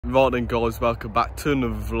Right then guys, welcome back to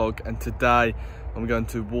another vlog, and today I'm going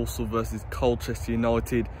to Walsall versus Colchester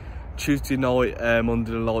United. Tuesday night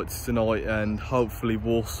under the lights tonight, and hopefully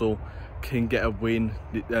Walsall can get a win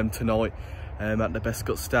tonight at the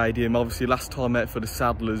Bescott Stadium. Obviously last time out for the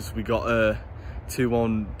Saddlers we got a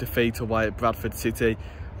 2-1 defeat away at Bradford City.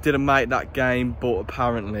 Didn't make that game, but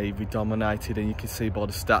apparently we dominated, and you can see by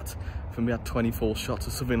the stats, I think we had 24 shots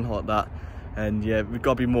or something like that. And yeah, we've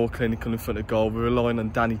got to be more clinical in front of goal. We're relying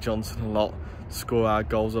on Danny Johnson a lot to score our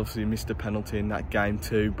goals. Obviously, we missed a penalty in that game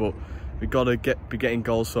too, but we've got to be getting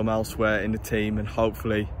goals from elsewhere in the team, and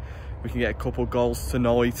hopefully we can get a couple of goals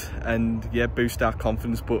tonight and yeah, boost our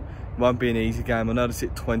confidence. But it won't be an easy game. I know they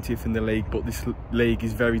sit 20th in the league, but this league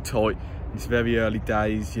is very tight. It's very early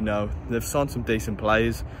days, you know. They've signed some decent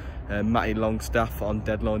players. Matty Longstaff on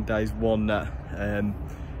deadline days, one that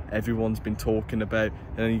everyone's been talking about,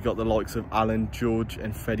 and then you've got the likes of Alan Judge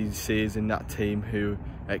and Freddie Sears in that team who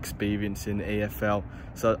are experienced in the EFL.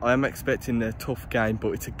 So I am expecting a tough game,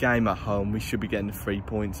 but it's a game at home. We should be getting the 3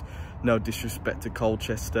 points. No disrespect to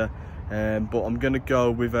Colchester, but I'm going to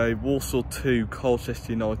go with a Walsall 2,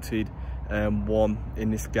 Colchester United 1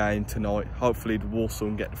 in this game tonight. Hopefully the Walsall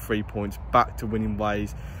can get the 3 points back to winning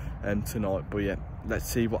ways tonight. But yeah, let's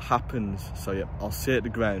see what happens. So yeah, I'll see you at the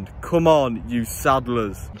ground. Come on, you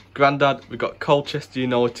Saddlers. Grandad, we've got Colchester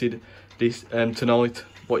United this tonight.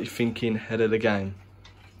 What are you thinking ahead of the game?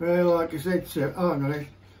 Well, like I said, sir, oh no,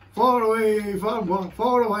 far away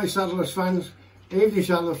Saddlers fans, evening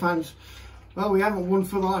Saddler fans. Well, we haven't won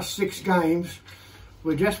for the last 6 games.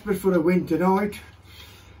 We're desperate for a win tonight.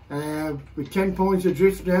 With 10 points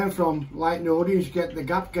adrift now from Leighton Orient, getting the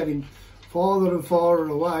gap getting farther and farther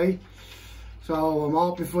away. So I'm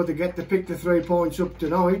hoping for to get to pick the 3 points up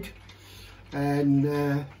tonight,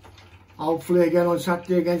 and hopefully again on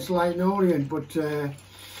Saturday against Leighton Orient. But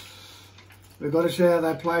we've got to see how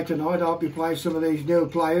they play tonight. I hope we play some of these new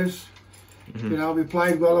players. You know, we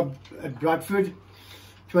played well at Bradford,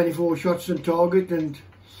 24 shots on target, and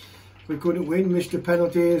we couldn't win, missed a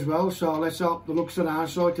penalty as well. So let's hope the luck's on our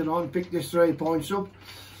side tonight and pick this 3 points up,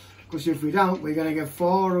 because if we don't, we're going to get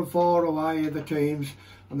far and far away of the teams,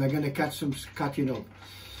 and they're going to catch some catching up.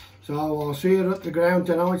 So I'll see you at the ground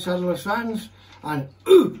tonight, Saddlers fans, and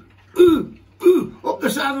up the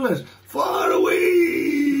Saddlers, far away!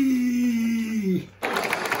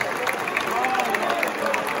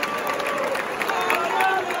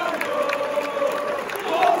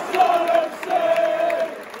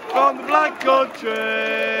 From the Black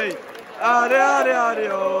Country, adi adi adi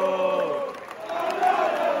oh.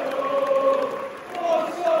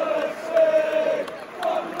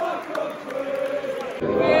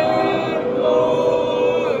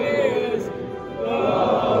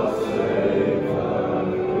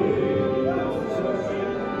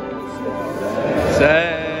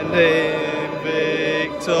 Sending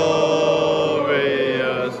victorious,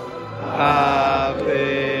 happy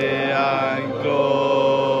and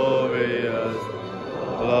glorious,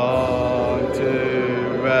 long to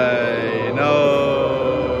reign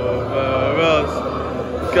over us.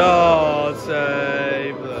 God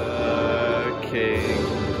save the King.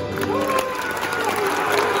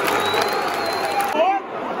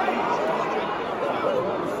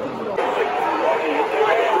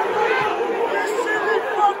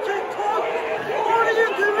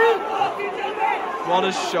 What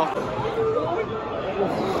a shock.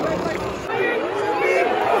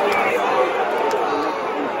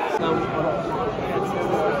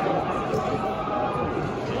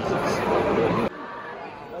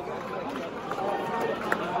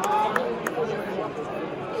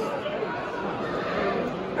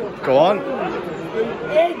 Go on.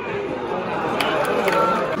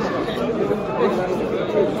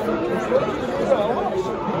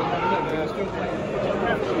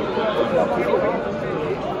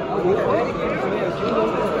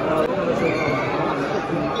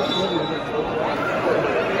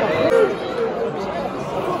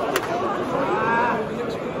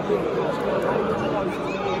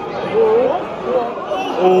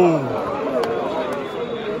 Oh.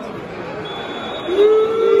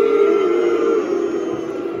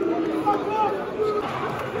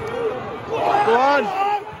 Go on.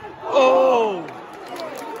 Oh.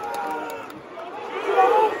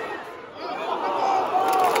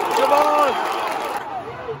 Come on.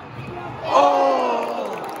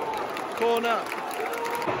 Oh. Corner.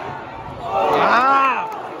 Ah.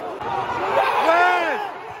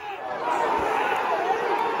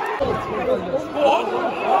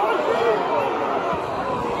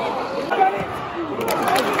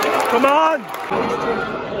 Come on!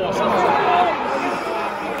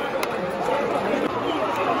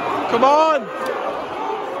 Come on!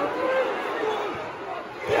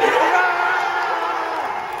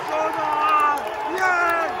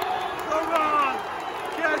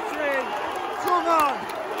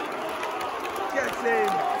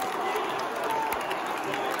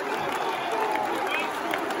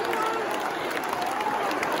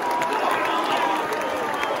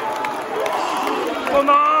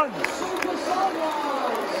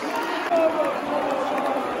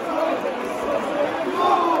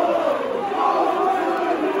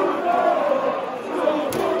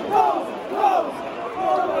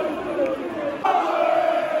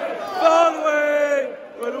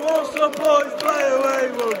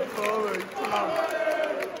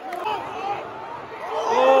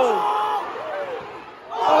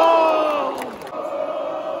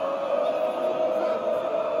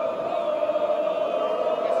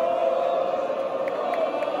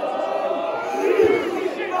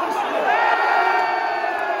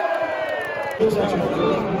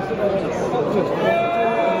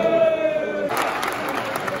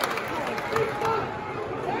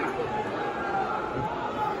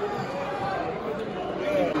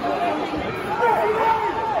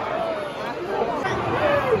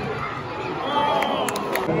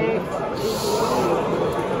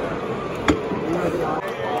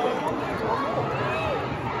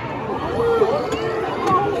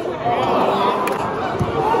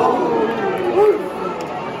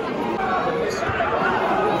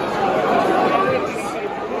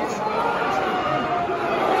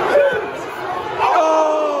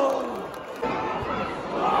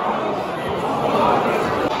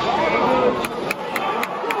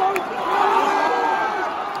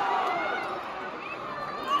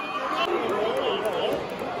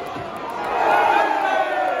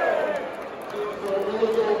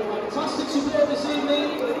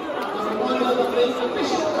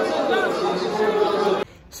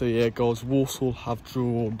 yeah, guys, Walsall have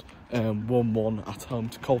drawn 1-1 at home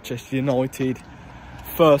to Colchester United.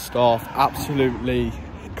 First half, absolutely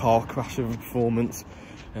car crash of a performance.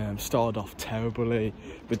 Started off terribly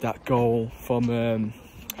with that goal from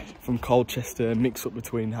Colchester, mix up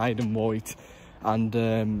between Hayden White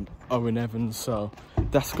and Owen Evans. So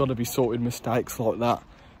that's got to be sorted. Mistakes like that,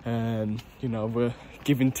 you know, we're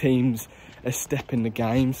giving teams a step in the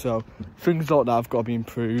game, so things like that have got to be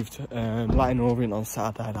improved. Leyton Orient on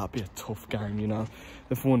Saturday, that'd be a tough game, you know.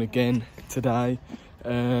 They've won again today,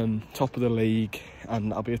 top of the league, and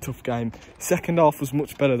that'll be a tough game. Second half was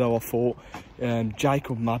much better though, I thought.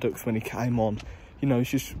 Jacob Maddox, when he came on, you know, it's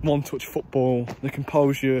just one-touch football. The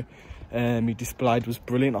composure he displayed was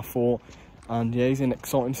brilliant, I thought. And yeah, he's an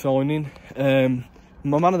exciting signing.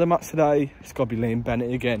 My man of the match today, it's got to be Liam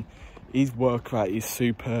Bennett again. His work rate is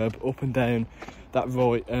superb, up and down that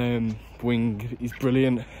right wing, he's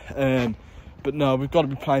brilliant. But no, we've got to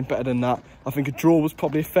be playing better than that. I think a draw was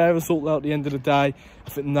probably a fair result though at the end of the day. I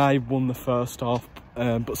think they won the first half,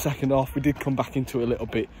 but second half we did come back into it a little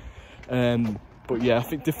bit. But yeah, I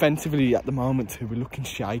think defensively at the moment too, we're looking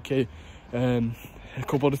shaky. A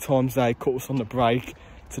couple of times they caught us on the break.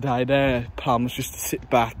 Today their plan was just to sit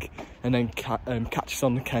back and then catch us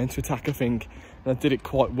on the counter-attack, I think. And I did it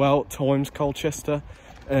quite well at times, Colchester.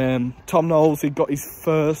 Tom Knowles, he got his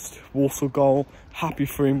first Walsall goal. Happy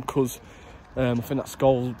for him, because I think that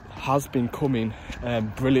goal has been coming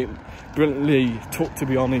brilliantly tucked, to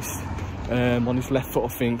be honest, on his left foot, I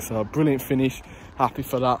think. So brilliant finish, happy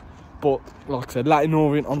for that. But like I said, Leyton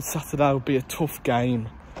Orient on Saturday will be a tough game.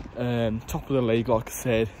 Top of the league, like I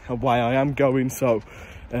said, away I am going, so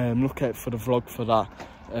look out for the vlog for that.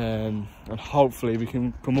 And hopefully we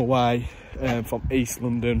can come away from East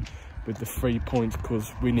London with the 3 points,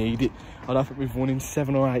 because we need it. I don't think we've won in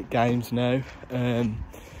 7 or 8 games now, and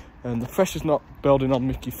the pressure's not building on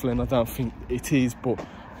Mickey Flynn, I don't think it is, but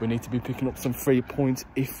we need to be picking up some 3 points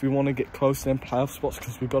if we want to get close to them playoff spots,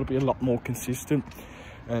 because we've got to be a lot more consistent.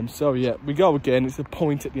 So yeah, we go again. It's a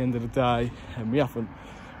point at the end of the day, and we haven't.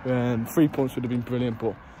 3 points would have been brilliant,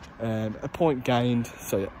 but a point gained.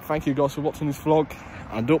 So yeah, thank you guys for watching this vlog,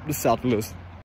 and up the Saddlers.